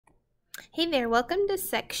Hey there, welcome to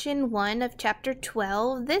section 1 of chapter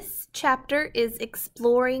 12. This chapter is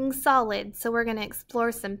exploring solids, so we're going to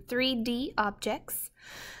explore some 3D objects.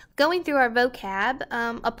 Going through our vocab,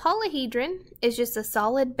 a polyhedron is just a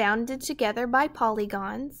solid bounded together by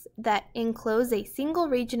polygons that enclose a single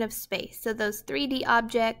region of space. So those 3D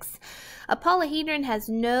objects, a polyhedron has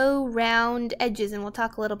no round edges, and we'll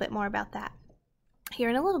talk a little bit more about that here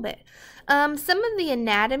in a little bit. Some of the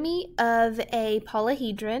anatomy of a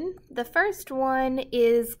polyhedron. The first one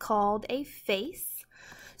is called a face.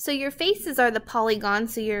 So your faces are the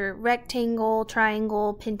polygons, so your rectangle,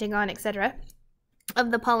 triangle, pentagon, etc.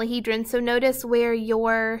 of the polyhedron. So notice where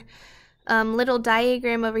your little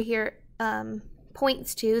diagram over here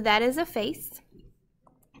points to, that is a face.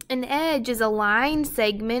 An edge is a line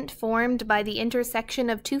segment formed by the intersection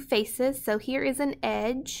of two faces. So here is an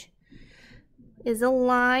edge. Is a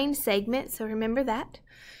line segment, so remember that.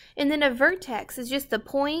 And then a vertex is just the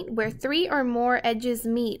point where three or more edges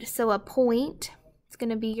meet. So a point, it's going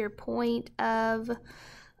to be your point of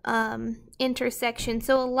intersection.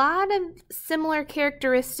 So a lot of similar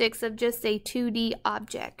characteristics of just a 2D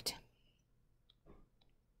object.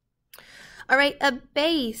 All right, a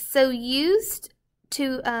base. So used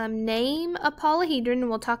to name a polyhedron, and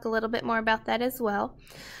we'll talk a little bit more about that as well.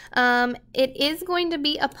 It is going to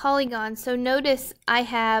be a polygon. So notice I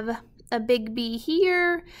have a big B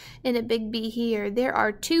here and a big B here. There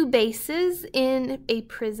are two bases in a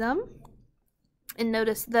prism. And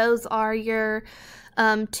notice those are your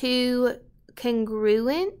two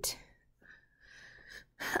congruent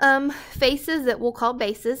faces that we'll call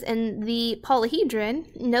bases. And the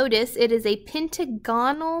polyhedron, notice it is a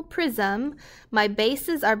pentagonal prism. My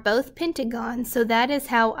bases are both pentagons, so that is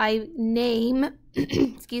how I name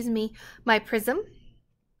excuse me, my prism.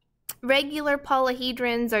 Regular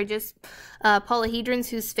polyhedrons are just polyhedrons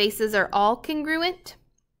whose faces are all congruent.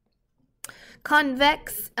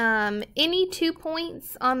 Convex, any 2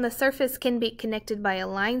 points on the surface can be connected by a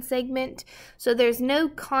line segment, so there's no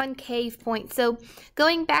concave point. So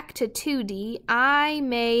going back to 2D, I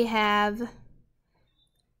may have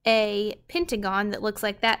a pentagon that looks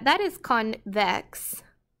like that. That is convex.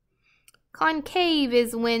 Concave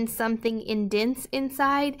is when something indents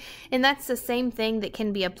inside, and that's the same thing that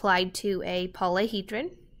can be applied to a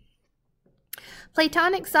polyhedron.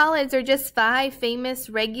 Platonic solids are just 5 famous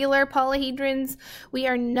regular polyhedrons. We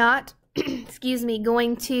are not, excuse me,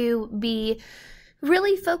 going to be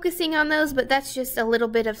really focusing on those, but that's just a little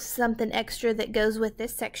bit of something extra that goes with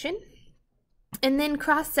this section. And then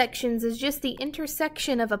cross sections is just the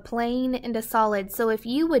intersection of a plane and a solid. So if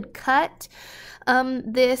you would cut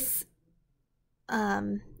this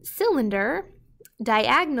cylinder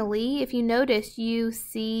diagonally, if you notice, you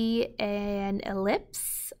see an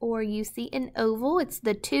ellipse or you see an oval. It's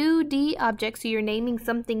the 2D object, so you're naming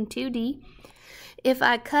something 2D. If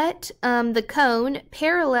I cut the cone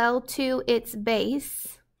parallel to its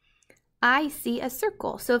base, I see a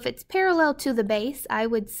circle. So if it's parallel to the base, I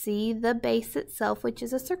would see the base itself, which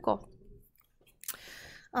is a circle.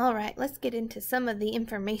 All right, let's get into some of the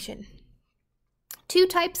information. 2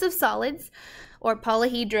 types of solids, or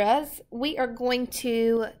polyhedras, we are going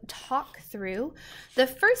to talk through. The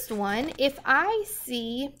first one, if I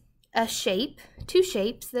see a shape, 2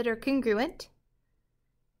 shapes that are congruent,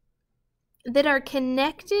 that are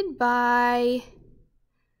connected by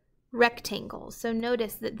rectangles. So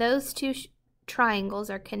notice that those 2 triangles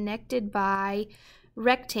are connected by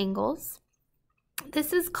rectangles.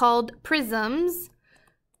 This is called prisms.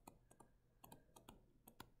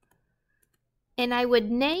 And I would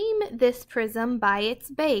name this prism by its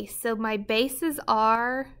base. So my bases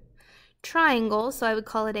are triangles, so I would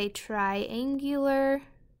call it a triangular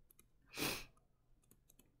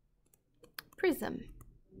prism.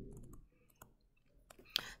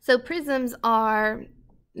 So prisms are,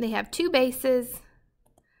 they have 2 bases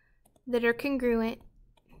that are congruent,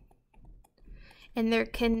 and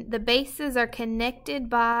the bases are connected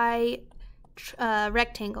by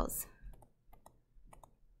rectangles.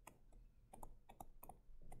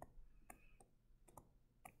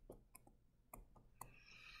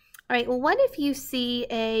 All right, well, what if you see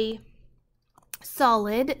a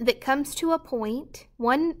solid that comes to a point,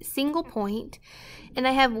 one single point, and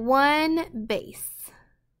I have one base?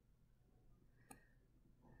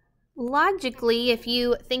 Logically, if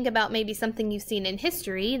you think about maybe something you've seen in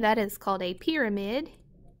history, that is called a pyramid.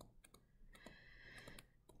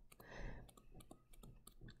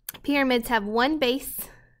 Pyramids have one base,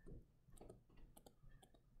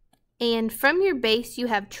 and from your base you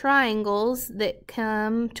have triangles that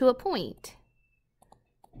come to a point.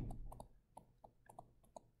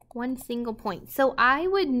 One single point. So I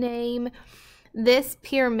would name this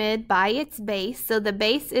pyramid by its base. So the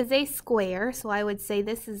base is a square, so I would say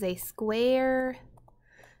this is a square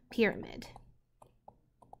pyramid.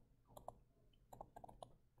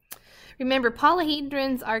 Remember,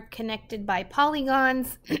 polyhedrons are connected by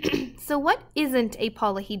polygons. So what isn't a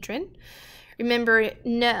polyhedron? Remember,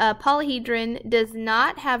 a polyhedron does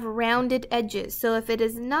not have rounded edges. So if it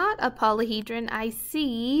is not a polyhedron, I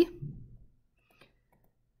see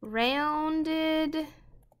rounded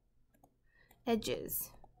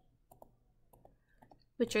edges,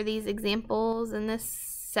 which are these examples in this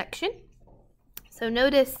section. So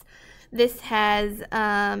notice this has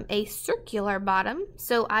a circular bottom,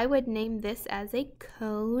 so I would name this as a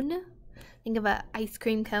cone. Think of an ice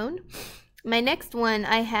cream cone. My next one,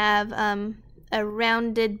 I have a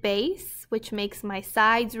rounded base, which makes my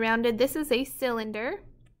sides rounded. This is a cylinder.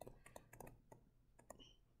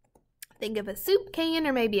 Think of a soup can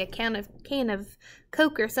or maybe a can of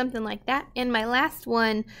Coke or something like that. And my last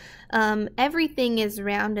one, everything is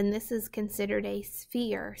round, and this is considered a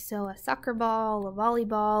sphere. So a soccer ball, a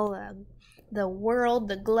volleyball, the world,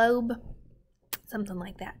 the globe, something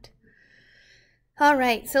like that. All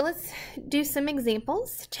right, so let's do some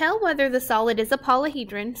examples. Tell whether the solid is a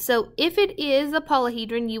polyhedron. So if it is a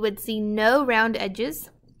polyhedron, you would see no round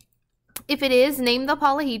edges. If it is, name the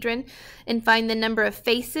polyhedron and find the number of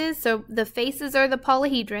faces. So the faces are the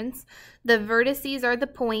polyhedrons, the vertices are the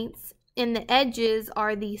points, and the edges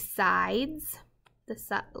are the sides,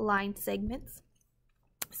 the line segments.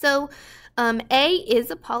 So A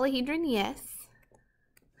is a polyhedron, yes.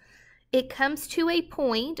 It comes to a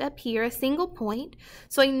point up here, a single point.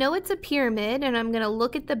 So I know it's a pyramid, and I'm going to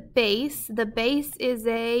look at the base. The base is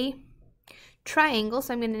a triangle,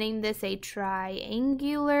 so I'm going to name this a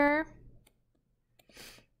triangular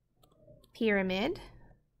pyramid.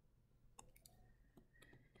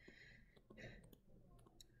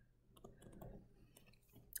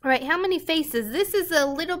 All right, how many faces? This is a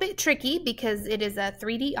little bit tricky because it is a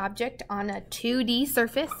 3D object on a 2D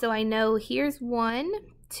surface. So I know here's 1,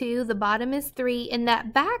 2, the bottom is 3, and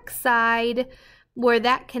that back side where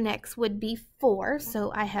that connects would be 4.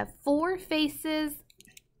 So I have 4 faces.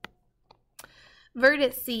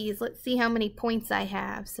 Vertices, let's see how many points I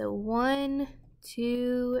have. So 1,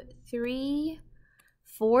 2, 3,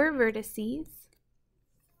 4 vertices.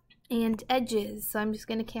 And edges, so I'm just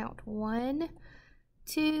going to count 1,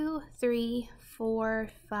 2, 3, 4,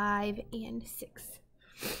 5, and 6.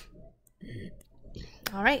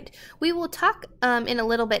 All right, we will talk in a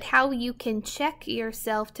little bit how you can check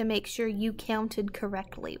yourself to make sure you counted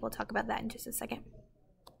correctly. We'll talk about that in just a second.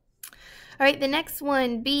 All right, the next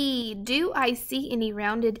one, B, do I see any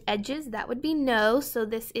rounded edges? That would be no, so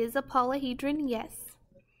this is a polyhedron, yes.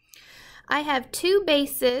 I have 2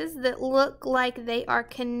 bases that look like they are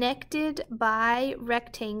connected by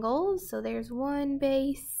rectangles. So there's one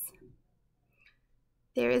base.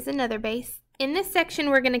 There is another base. In this section,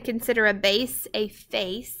 we're going to consider a base a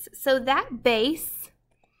face. So that base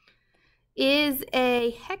is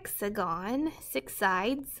a hexagon, 6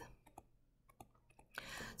 sides.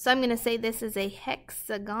 So I'm going to say this is a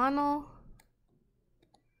hexagonal.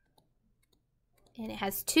 And it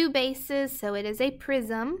has 2 bases, so it is a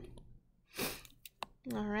prism.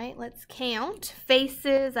 All right, let's count.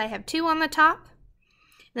 Faces, I have 2 on the top.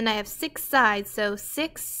 Then I have 6 sides, so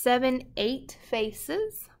 6, 7, 8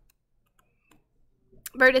 faces.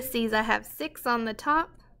 Vertices, I have 6 on the top,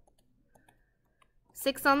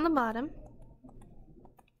 6 on the bottom.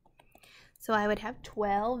 So I would have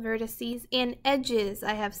 12 vertices. And edges,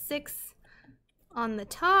 I have 6 on the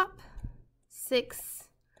top, 6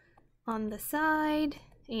 on the side,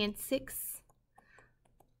 and 6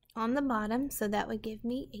 on the bottom, so that would give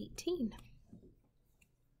me 18.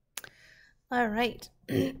 All right,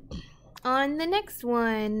 on the next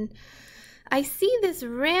one, I see this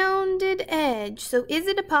rounded edge. So is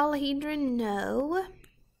it a polyhedron? No.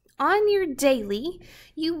 On your daily,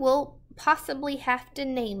 you will possibly have to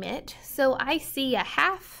name it. So I see a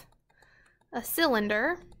half, a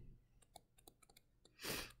cylinder,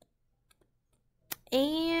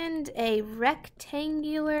 and a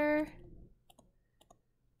rectangular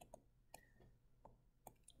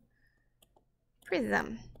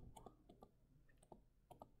prism.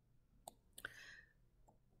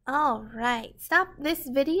 All right, stop this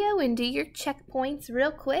video and do your checkpoints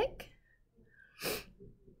real quick.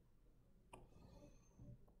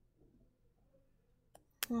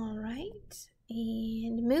 All right,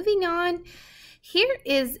 and moving on, here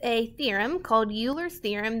is a theorem called Euler's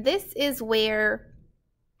theorem. This is where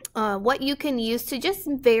what you can use to just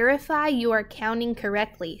verify you are counting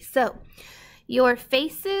correctly. So Your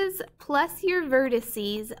faces plus your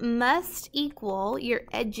vertices must equal your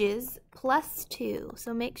edges plus 2.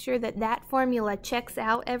 So make sure that that formula checks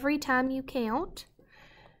out every time you count.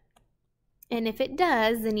 And if it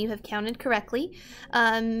does, then you have counted correctly.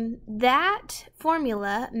 That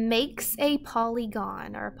formula makes a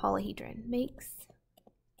polygon or a polyhedron. Makes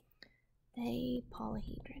a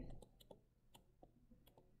polyhedron.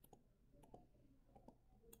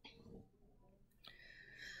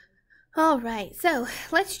 All right, so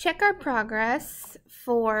let's check our progress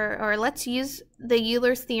or let's use the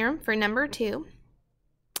Euler's theorem for number 2.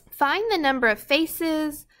 Find the number of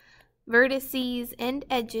faces, vertices, and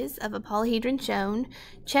edges of a polyhedron shown.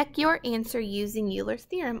 Check your answer using Euler's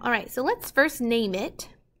theorem. All right, so let's first name it.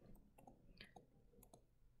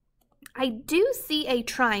 I do see a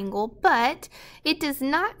triangle, but it does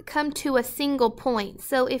not come to a single point.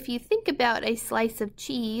 So if you think about a slice of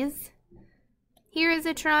cheese, here is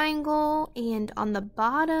a triangle, and on the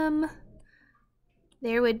bottom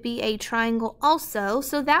there would be a triangle also.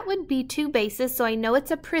 So that would be 2 bases, so I know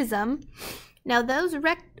it's a prism. Now those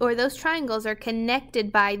triangles are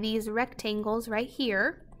connected by these rectangles right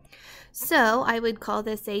here. So I would call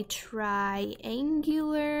this a triangular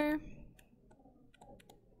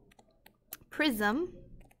prism.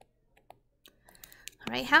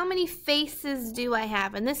 All right, how many faces do I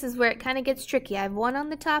have? And this is where it kind of gets tricky. I have 1 on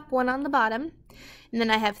the top, 1 on the bottom, and then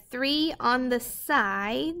I have 3 on the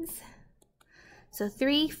sides. So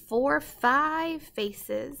 3, 4, 5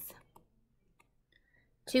 faces.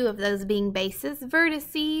 2 of those being bases.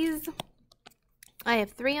 Vertices, I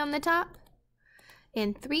have 3 on the top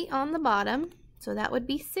and 3 on the bottom, so that would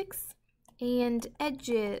be 6. And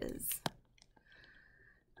edges,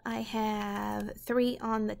 I have 3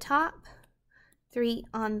 on the top, 3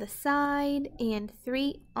 on the side, and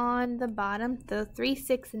 3 on the bottom. So 3,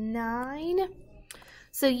 6, 9.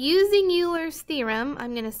 So using Euler's theorem,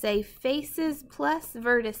 I'm going to say faces plus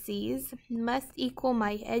vertices must equal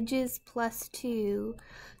my edges plus 2.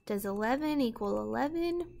 Does 11 equal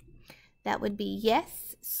 11? That would be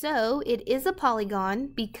yes. So it is a polygon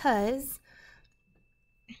because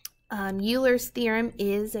Euler's theorem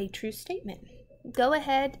is a true statement. Go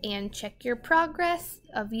ahead and check your progress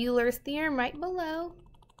of Euler's theorem right below.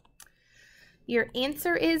 Your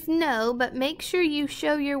answer is no, but make sure you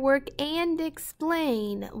show your work and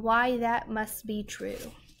explain why that must be true.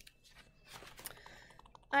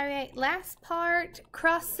 All right, last part,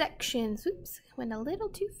 cross sections. Oops, went a little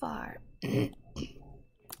too far.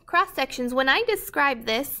 Cross sections. When I describe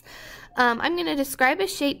this, I'm going to describe a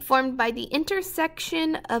shape formed by the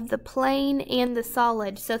intersection of the plane and the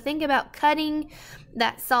solid. So think about cutting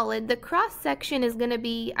that solid. The cross section is going to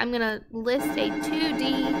be, I'm going to list a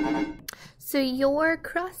 2D. So your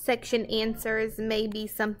cross section answers may be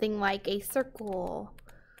something like a circle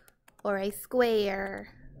or a square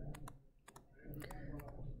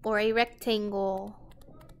or a rectangle.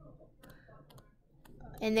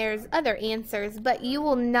 And there's other answers, but you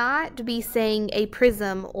will not be saying a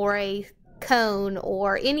prism or a cone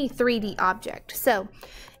or any 3D object. So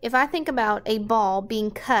if I think about a ball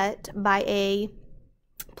being cut by a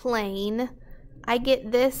plane, I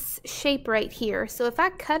get this shape right here. So if I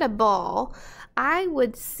cut a ball, I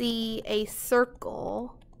would see a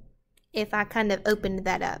circle if I kind of opened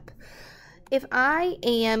that up. If I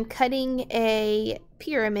am cutting a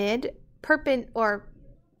pyramid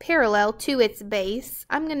parallel to its base,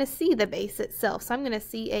 I'm going to see the base itself. So I'm going to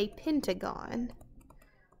see a pentagon.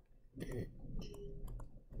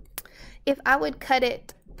 If I would cut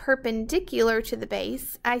it perpendicular to the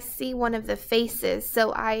base, I see one of the faces.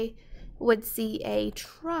 So I would see a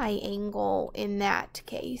triangle in that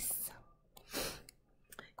case.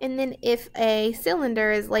 And then if a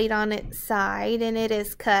cylinder is laid on its side and it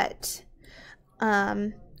is cut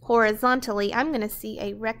horizontally, I'm going to see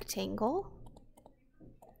a rectangle.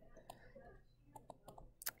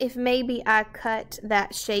 If maybe I cut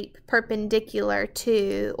that shape perpendicular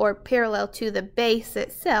to or parallel to the base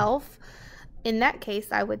itself, in that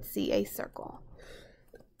case I would see a circle.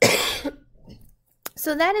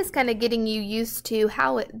 So that is kind of getting you used to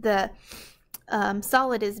how the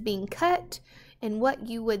solid is being cut and what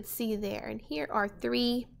you would see there. And here are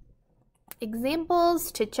 3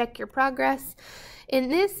 examples to check your progress. In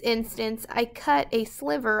this instance, I cut a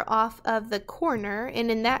sliver off of the corner, and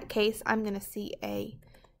in that case, I'm going to see a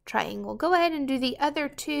triangle. Go ahead and do the other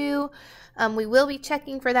 2. We will be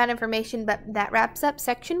checking for that information, but that wraps up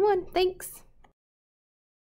section 1. Thanks.